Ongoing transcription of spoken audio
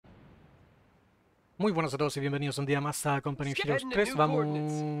Muy buenas a todos y bienvenidos un día más a Company of Heroes 3.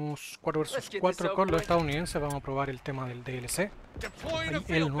 Vamos 4 vs 4 con los estadounidenses. Vamos a probar el tema del DLC. Ahí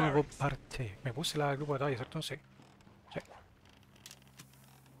el nuevo parche. Me puse la grupo de batalla, ¿cierto? Sí.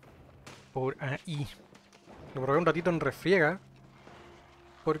 Por ahí. Lo probé un ratito en refriega.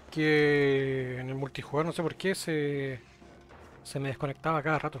 Porque en el multijugador no sé por qué se me desconectaba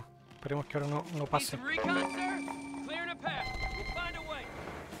cada rato. Esperemos que ahora no pase.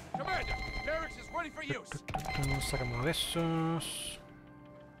 Sacamos de esos.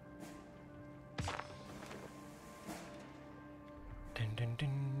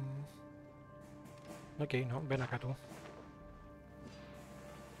 Ok, no, ven acá tú.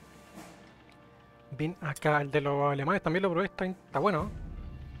 Ven acá, el de los alemanes también lo probé, está bueno.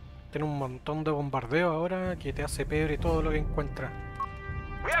 Tiene un montón de bombardeo ahora que te hace pebre todo lo que encuentra.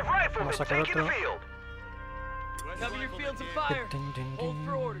 Vamos a sacar otro.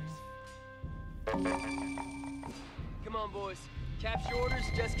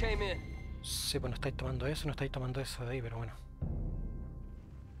 Sí, pues no estáis tomando eso, no estáis tomando eso de ahí, pero bueno.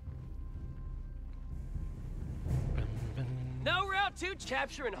 No route 2,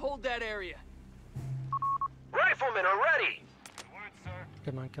 capture and hold that area. Riflemen are ready.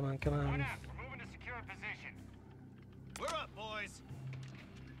 Come on. We're moving to secure a position. We're up, boys.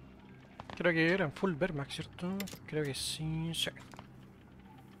 Creo que eran full Vermax, ¿cierto? Creo que sí, sí.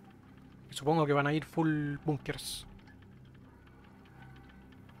 Y supongo que van a ir full bunkers.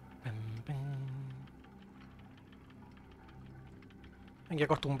 Hay que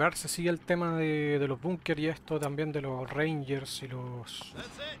acostumbrarse, sí, al tema de los bunkers y esto también de los rangers y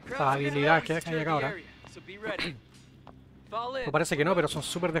las habilidades que hay acá ahora. Me parece que no, pero son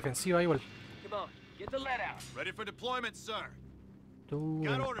súper defensivas igual. Tú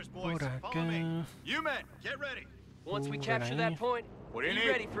por acá.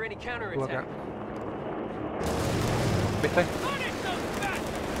 Tú acá. ¿Viste?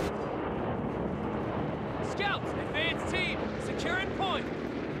 Scouts, advance team, securing point.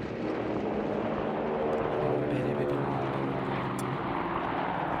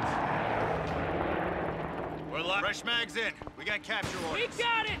 We're live. Fresh mags in. We got capture orders. We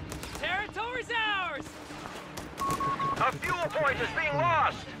got it. Territory's ours. A fuel point is being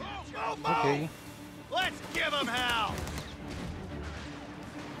lost. Okay. Let's give them hell.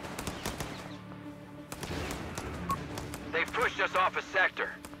 They've pushed us off a sector.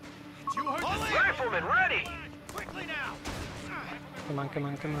 You heard the riflemen ready. Quickly now. Come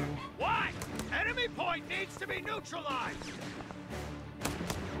on. Why? Enemy point needs to be neutralized.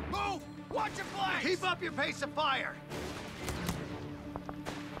 Move! Watch your flanks! Keep up your pace of fire!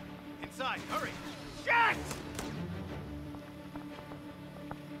 Inside, hurry! Shit!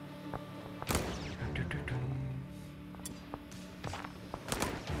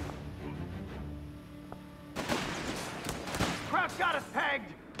 Crap's got us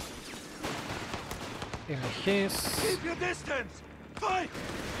pegged! MGs. Keep your distance! Fight!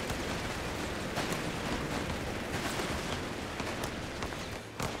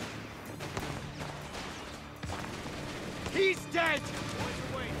 He's dead!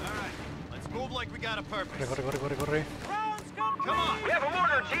 Alright, let's move like we got a purpose. Corre. Come on! We have a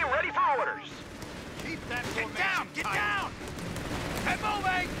mortar team ready for orders! Keep that formation Get down! Head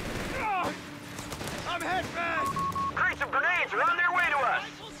moving! I'm head fast! Crates of grenades are on their way to us!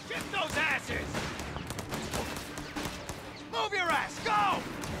 Get those asses! Move your ass! Go!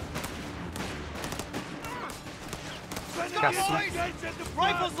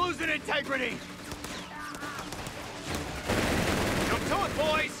 Rifle's losing integrity!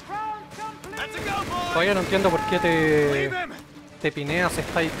 Todavía no entiendo por qué te pineas,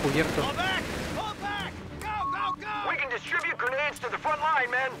 está ahí cubierto.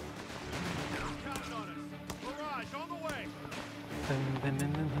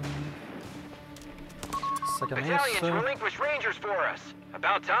 Sácame eso.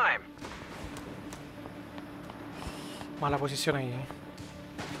 Mala posición ahí.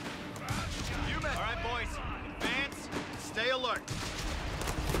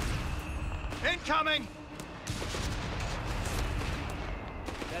 Incoming!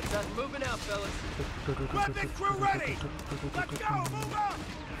 That's us moving out, fellas. Weapon crew ready! Let's go! Move up!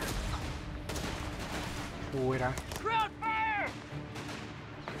 Fuera. Crowd fire!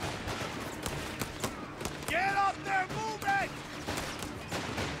 Get up there! Move it!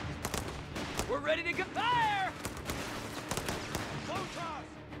 We're ready to go. Fire!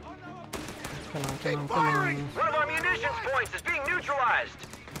 Come on. One of our munitions points is being neutralized!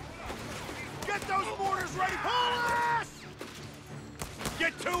 Get those mortars ready! Pull us!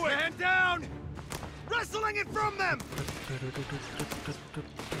 Get to it! Man down! Wrestling it from them!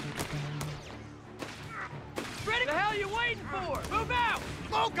 waiting for? Move out!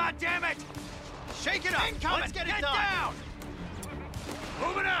 Oh, goddammit! Shake it up! Incoming! Let's get it done! Down!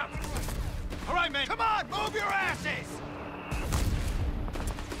 Moving out! All right, men, come on! Move your asses!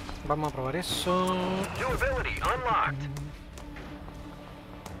 Vamos a probar eso. New ability unlocked.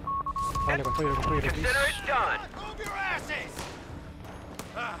 Vale, construye, Consider it done. Move your asses!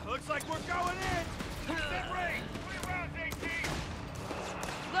 Looks like we're going in. Set range. 3 rounds, 18.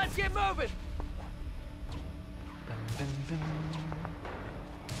 Let's get moving!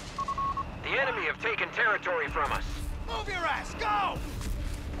 The enemy have taken territory from us. Move your ass, go!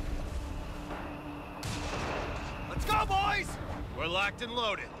 Let's go, boys! We're locked and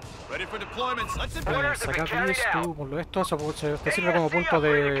loaded. Ready for deployments. Let's sacar esto, por lo esto, te sirve como punto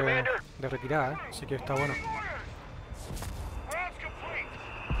de retirada, así que está bueno.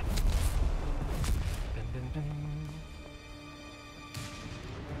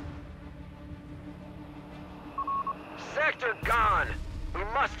 Sector gone. We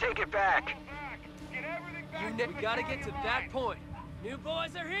must take it back. We gotta get to that point. New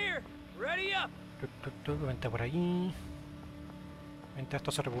boys are here. Ready up. Vente por ahí. Mientras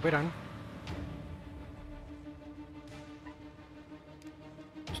estos se recuperan.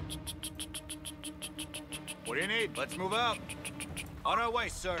 What do you need? Let's move out. On our way,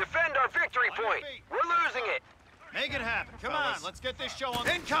 sir. Defend our victory point. We're losing it. Make it happen. Come on, let's get this show on.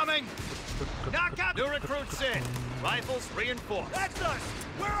 Incoming! Knock out new recruits in. Rifles reinforced. That's us.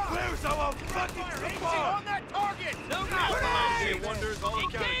 We're on. Clear, so I'll fucking on that target. No good. Wonders all the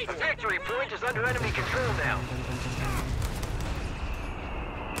victory point is under enemy control now.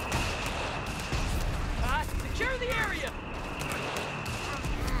 Secure the area.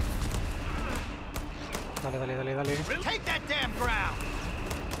 Dale. Take that damn ground.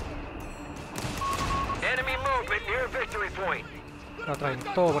 Enemy movement near victory point. Lo traen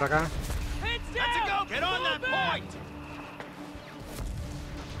todo por acá. Let's go. Get on that point.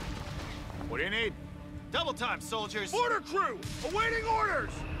 What do you need? Double time, soldiers. Border crew, awaiting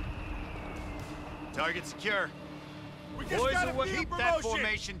orders. Target secure. We just gotta keep that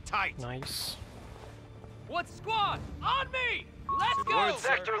formation tight. Nice. What's squad? On me. Let's go. Word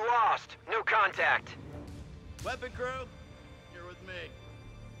sector lost. No contact. Weapon crew, you're with me.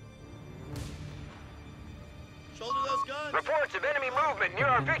 Shoulder those guns. Reports of enemy movement near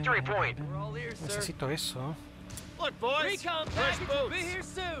our victory point. We're all ears, sir. Necesito eso. Look, boys. Recon package will be here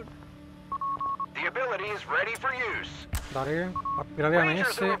soon. The ability is ready for use. Dale, upgradeame Rangers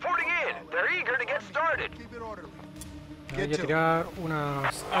ese. are reporting in. They're eager to get started. Voy a tirar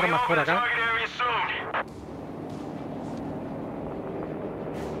unas armas por acá.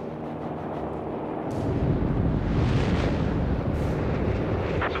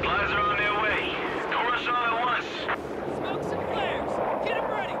 Supplies are on their way. Chorus on at once. Smoke some flares. Get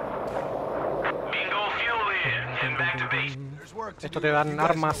them ready. Bingo fuel in. Head back to base. Esto te dan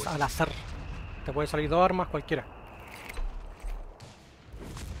armas al azar. Te puede salir 2 armas cualquiera.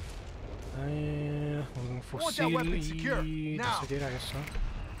 Un fusil y no sé qué era eso.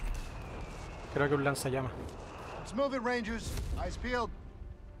 Creo que un lanzallamas.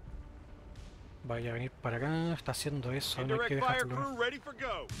 Vaya a venir para acá, está haciendo eso, no hay que dejarlo.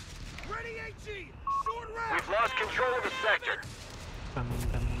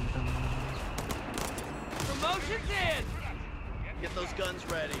 Promotion's in. Get those guns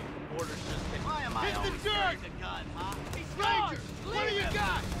ready. Orders just why am I Hit the dirt! a gun, huh? Rangers, what do you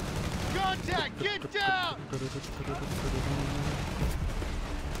got? Contact! Get down! Let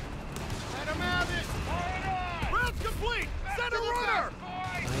him have it! Round's complete! Send a runner!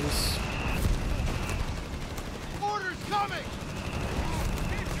 Nice. Orders coming!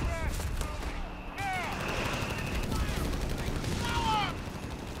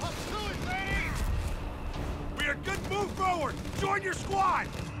 We are good. Move forward! Join your squad!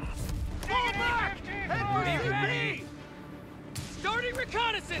 Fall back! Head for CP! Starting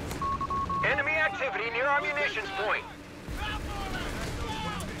reconnaissance. Enemy activity near our munitions point.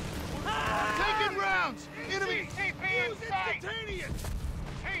 Taking rounds! Enemy CP in sight!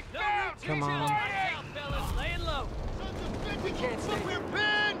 Come on. Now, fellas, laying low. We can't stay. We're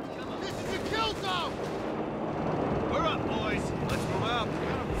pinned! This is a kill zone! We're up, boys. Let's move out.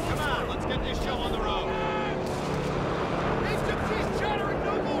 Come on, let's get this show on the road. HMC's chattering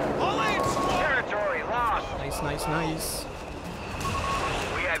no more! All in, squad! Territory lost. Nice.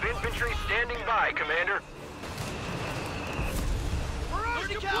 We have infantry standing by, Commander. We're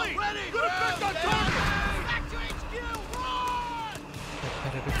complete! Ready! Good effect on target! Back to HQ! Run!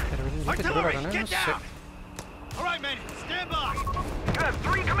 Artillery, get down! All right, men, stand by. You have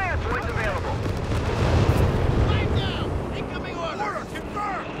 3 command points available. Line down! Incoming order! Order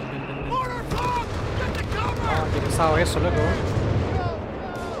confirmed! Order block! Get the cover! pesado eso, loco.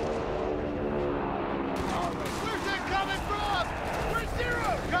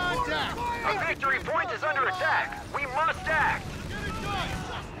 A victory point is under attack. We must act.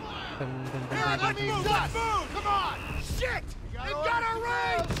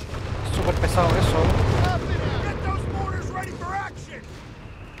 Súper pesado eso. Get those mortars ready for action.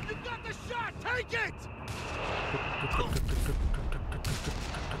 You got the shot. Take it.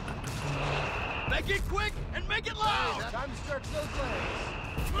 Make it quick and make it loud. Time to stretch those legs.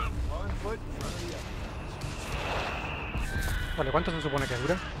 1 foot in front of the other. Vale, ¿cuánto se supone que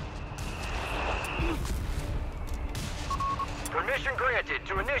dura? Permission granted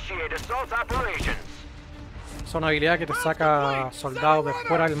to initiate assault operations. Es una habilidad que te saca soldados de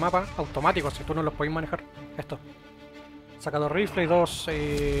fuera del mapa automáticos si tú no los podés manejar. Esto. Saca 2 rifles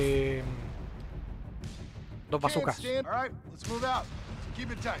y 2 bazucas.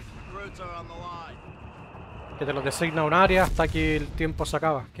 Que te los designa un área hasta que el tiempo se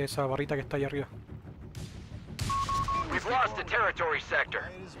acaba, que es esa barrita que está ahí arriba. We've lost the territory sector.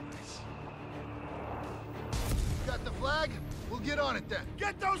 Got the flag? We'll get on it then.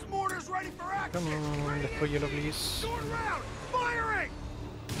 Get those mortars ready for action. Come on, destruyelo, please. Sword round, firing.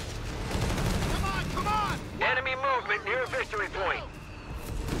 Come on. Enemy movement near victory point.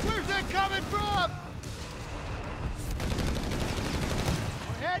 Where's that coming from?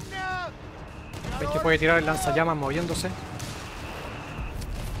 We're heading out. ¿Ves que puede tirar el lanzallamas moviéndose?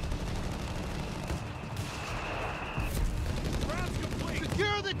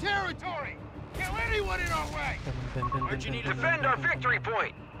 Secure the territory. Kill anyone in our way. Defend our victory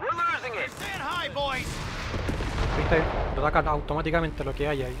point. We're losing it. Stand high, boys. ¿Viste? Lo atacan automáticamente lo que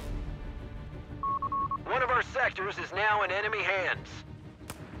hay ahí. One of our sectors is now in enemy hands.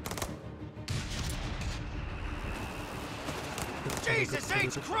 Jesus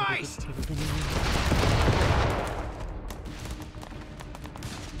H. Christ!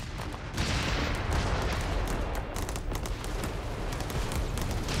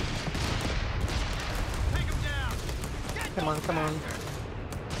 Come on.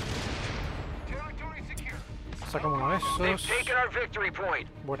 Sacamos uno de esos.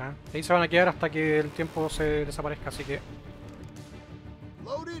 Buena. Ahí se van a quedar hasta que el tiempo se desaparezca, así que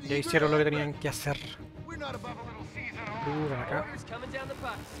ya hicieron lo que tenían que hacer. Ven acá.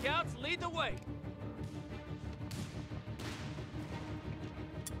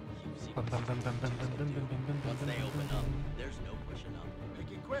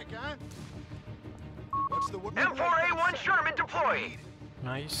 M4A1 Sherman deployed.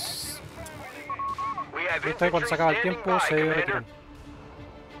 Nice. Viste, cuando se acaba el tiempo se retiran.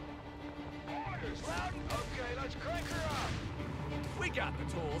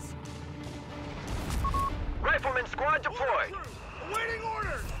 Rifleman squad deployed. Awaiting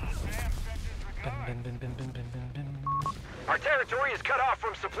orders. Our territory is cut off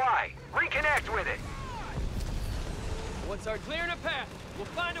from supply. Reconnect with it. Once our clearing a path, we'll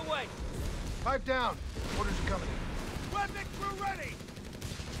find a way. Pipe down. Orders are coming in. Weapon crew ready.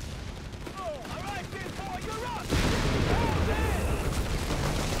 Oh, all right, big boy, you're up.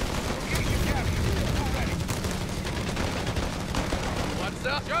 Location captured. All ready. What's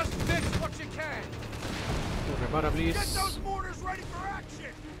up? Just fix what you can. Repara, please. Get those mortars ready for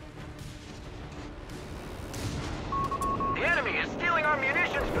action. The enemy is stealing our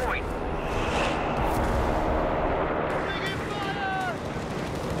munitions point.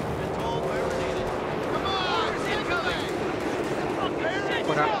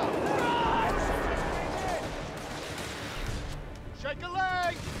 Shake a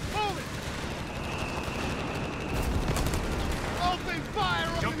leg! Move it! Open fire!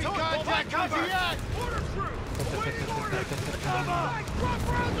 Enemy contact is yet! Order crew! Awaiting orders! Come on! Drop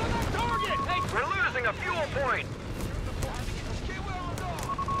rounds on that target! Hey, we're losing a fuel point!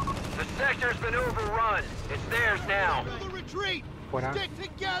 The sector's been overrun. It's theirs now. Retreat! Fuera. Stick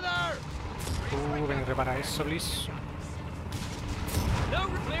together! Ven, repara eso, please. No,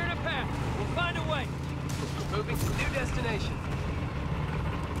 we're clearing a path. We'll find a way. Moving to new destination.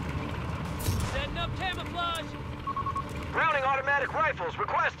 Setting up camouflage. Browning automatic rifles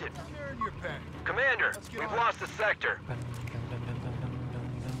requested. Commander, we've lost the sector.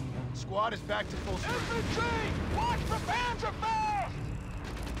 Squad is back to full strength. Infantry! Watch for Panzer fast!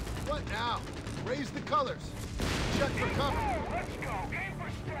 What now? Raise the colors. Check for cover. Let's go. Aim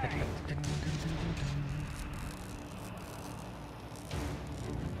for steady.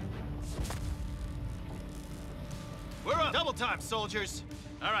 We're on double time, soldiers.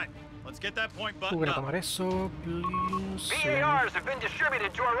 All right, let's get that point buttoned up. Tomar eso, please. VARs have been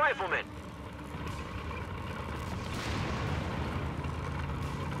distributed to our riflemen.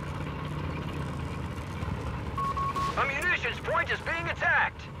 A munitions point is being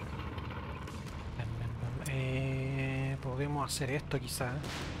attacked. Podemos hacer esto quizás.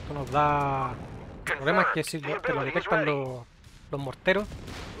 Esto nos da... El problema es que si te lo detectan los morteros,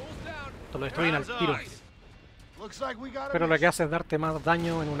 te lo destruyen al tiro. Pero lo que hace es darte más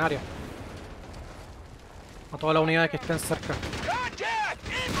daño en un área. A todas las unidades que estén cerca.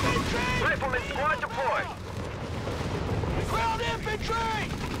 Rifleman squad deployed. Ground infantry!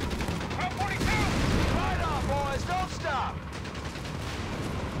 Right on, boys, don't stop.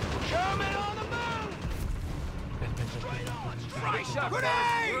 Sherman on the move!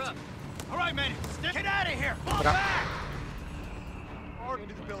 Grenade! All right, men, get out of here! Fall back!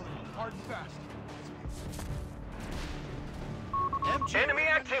 Into the building, hard and fast. Enemy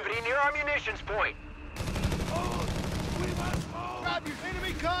activity near our munitions point. Grab your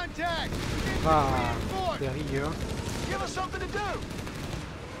enemy contact! Cuidadillo. Give us something to do!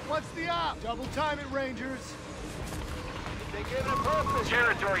 What's the op? Double time it, Rangers. They give it a purpose.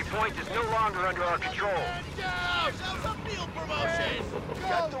 Territory point is no longer under our control. Down! Some field promotion!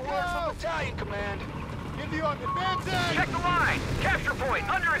 Got the word from Battalion Command. Give the arm advantage! Check the line! Capture point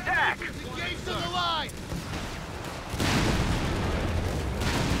under attack! Engage to the line!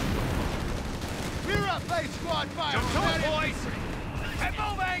 Clear up, base squad fire! Jump to it, boys! Head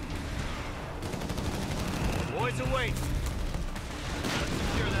moving! Boys await.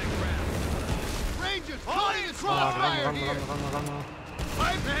 Secure that ground. Rangers, calling the crossfire here!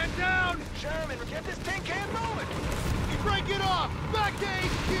 Pipe man down! Sherman, get this tin can moving! You break it off! Back to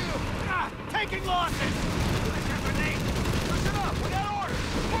HQ! Ah, taking losses! Listen up, we got orders!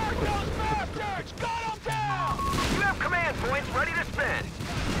 Mark those bastards! Got them down! You have command points ready to spend!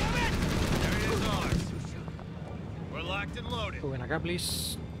 There it is ours. We're locked and loaded. Suben acá,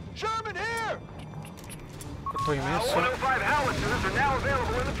 please. Sherman here! Estoy inmenso. 105 howitzers are now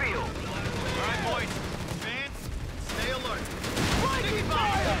available in the field. All right, boys. Advance. Stay alert. Breaking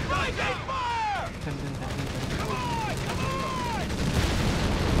fire! Breaking fire! Come on! Come on!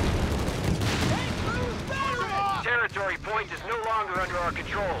 Take loose battery! Territory point is no longer under our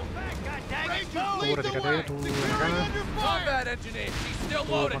control. Combat engineer, she's still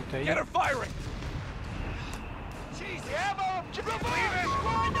loaded. Get her firing. Jeez, ammo!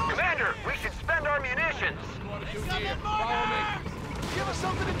 Commander, we should spend our munitions. Follow me. Give us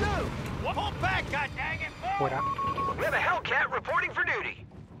something to do. Pull back, goddaggit! Fuera. We have a Hellcat reporting for duty.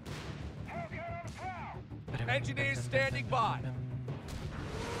 Engineers standing by.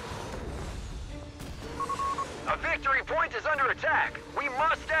 A victory point is under attack. We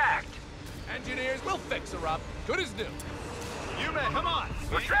must act. Engineers, we'll fix her up. Good as new. You men, come on.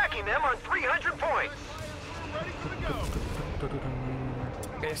 We're tracking them on 300 points. Ready to go.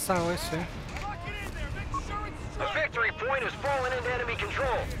 Pesado ese. The victory point has fallen into enemy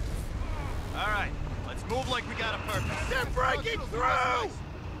control. All right, let's move like we got a purpose. They're breaking through!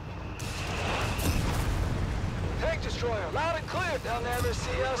 Tank destroyer, loud and clear. They'll never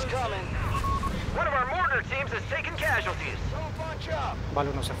see us coming. One of our mortar teams has taken casualties. Vale,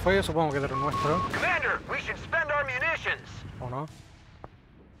 uno se fue, supongo que de los nuestros. Commander, we should spend our munitions. ¿O no?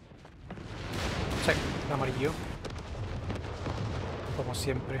 Sí, el amarillo. Como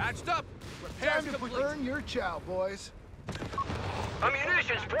siempre. Patched up. Time to earn your chow, boys. A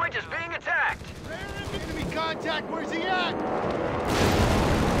munitions point is being attacked. Enemy contact, where's he at?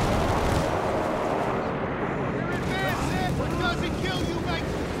 You're advancing! What doesn't kill you makes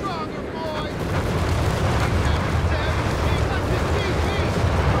you stronger, boys!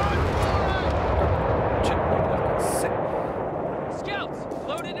 Scouts,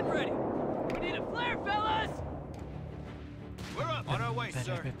 loaded and ready. We need a flare, fellas! We're up. On our way,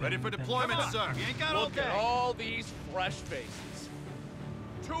 sir. Ready for deployment, sir. You ain't got all Look at day. all these fresh faces.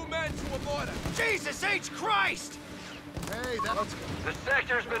 2 men to a mortar. Jesus H. Christ! Hey, that's good. The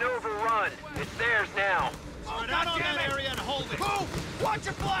sector's been overrun. It's theirs now. Spread out on that area and hold it. Move! Watch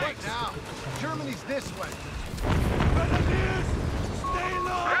your flanks! Now, Germany's this way. Stay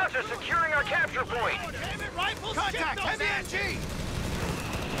low! Krauts are securing our capture point. Rifles, Contact! Heavy NG!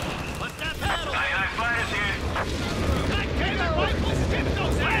 What's that battle? Fighters here. Rifles, skip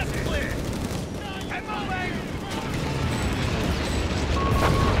those ass clear. Head moving.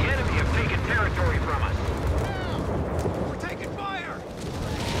 The enemy have taken territory from us. We're taking fire.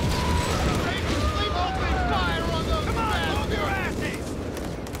 Open fire on those Come on, move your bastards! asses.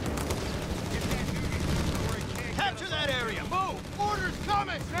 Capture that area. Move. Orders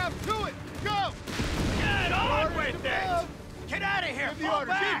coming! Now to it! Go! Get on Orders with to it. move. Get out of here. Give the Fall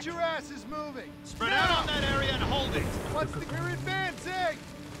order. back. Get your asses moving! Spread Now. out on that area and hold it. What's the... We're advancing!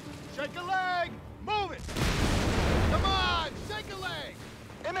 Shake a leg! Move it! Come on! Shake a leg!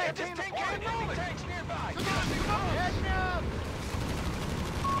 M18 tanks nearby. Come on, head now!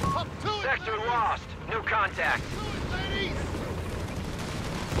 Up to it, Sector ladies! lost. No contact. To it, ladies!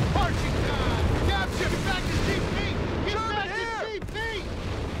 Marching time! Capture! Get back to CP! Get back to CP!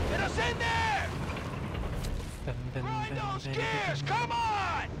 Get us in there! Grind those gears! Come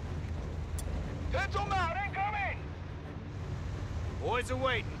on! Heads them out! Incoming! Boys are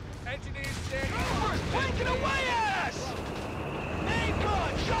waiting. Engineers standing. Troopers blinking away at us! Main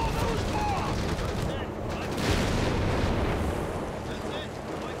gun! Show who's boss! That's it.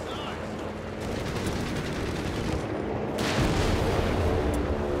 Fight's ours.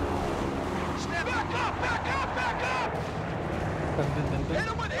 Snap! Back up! Back up! Back up! Hit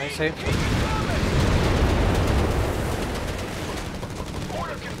him with Ahí heat! sí. Keep it coming!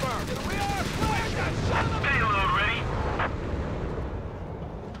 Order confirmed! We are flash! That son of a... Payload ready!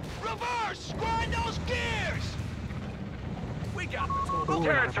 Reverse! Grind those gears! We got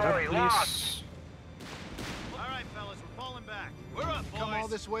territory lost! All right, fellas, we're falling back. We're up, boys. Come all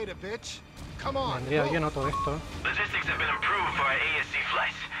this way to bitch. Come on. Vendría go. bien todo esto. Logistics have been improved for our ASC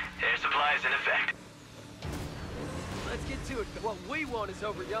flights. Air supply is in effect. Let's get to it. What we want is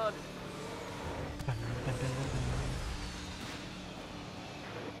over yonder.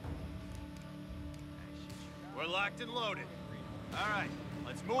 We're locked and loaded. All right,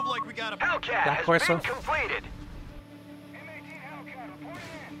 let's move like we got a... Hellcat has Bajo eso. been completed!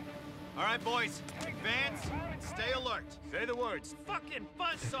 All right, boys, advance and stay alert. Say the words. Fucking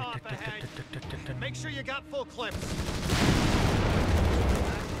buzzsaw up ahead. Make sure you got full clips.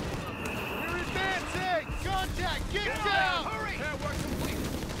 We're advancing! Contact! Get down! Hurry! We're complete.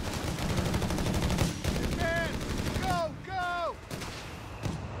 Advance! Go! Go!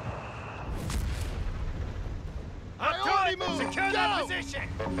 Priority move! Secure that Go! position.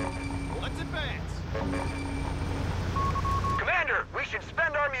 Let's advance. Commander, we should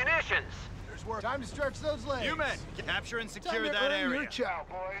spend our munitions! There's work. Time to stretch those legs. You men, capture and Time secure to that earn your area. chow,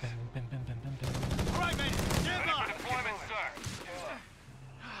 boys. All right, men, give up.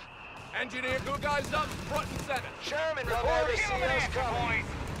 Engineer, who guys up front and center? Sherman, report to see us coming!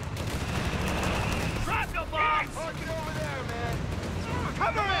 Drop the bomb. Park it over there, man!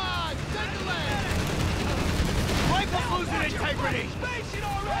 Come on! Take the leg! Rifle's losing integrity. Spacing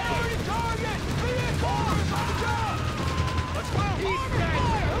already! Target! Vehicles! On the job! Let's move! He's dead!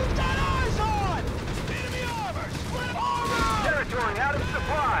 Who's got eyes on? Enemy armor! Split armor! Territory out of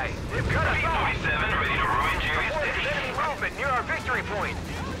supply! They've cut us off! B-47 ready to ruin Jerry's Report day. enemy movement near our victory point!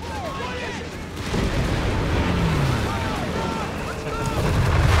 What is it?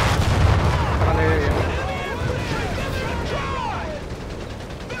 Vale.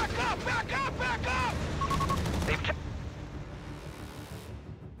 Back up! Back up! Back up! They've kept...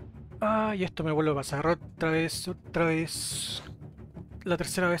 Ah, y esto me vuelve a pasar otra vez, otra vez. La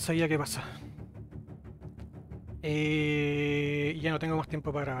tercera vez sabía que pasa. Y ya no tengo más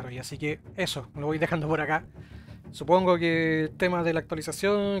tiempo para grabar hoy, así que eso, lo voy dejando por acá. Supongo que el tema de la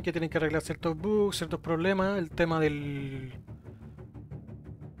actualización, que tienen que arreglar ciertos bugs, ciertos problemas, el tema del...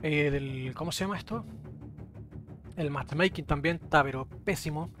 ¿cómo se llama esto? El matchmaking también está pero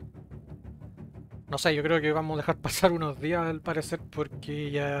pésimo. No sé, yo creo que vamos a dejar pasar unos días al parecer porque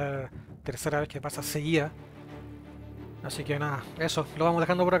ya tercera vez que pasa seguida. Así que nada, eso, lo vamos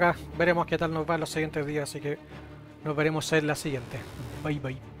dejando por acá. Veremos qué tal nos va en los siguientes días, así que nos veremos en la siguiente. Bye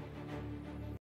bye.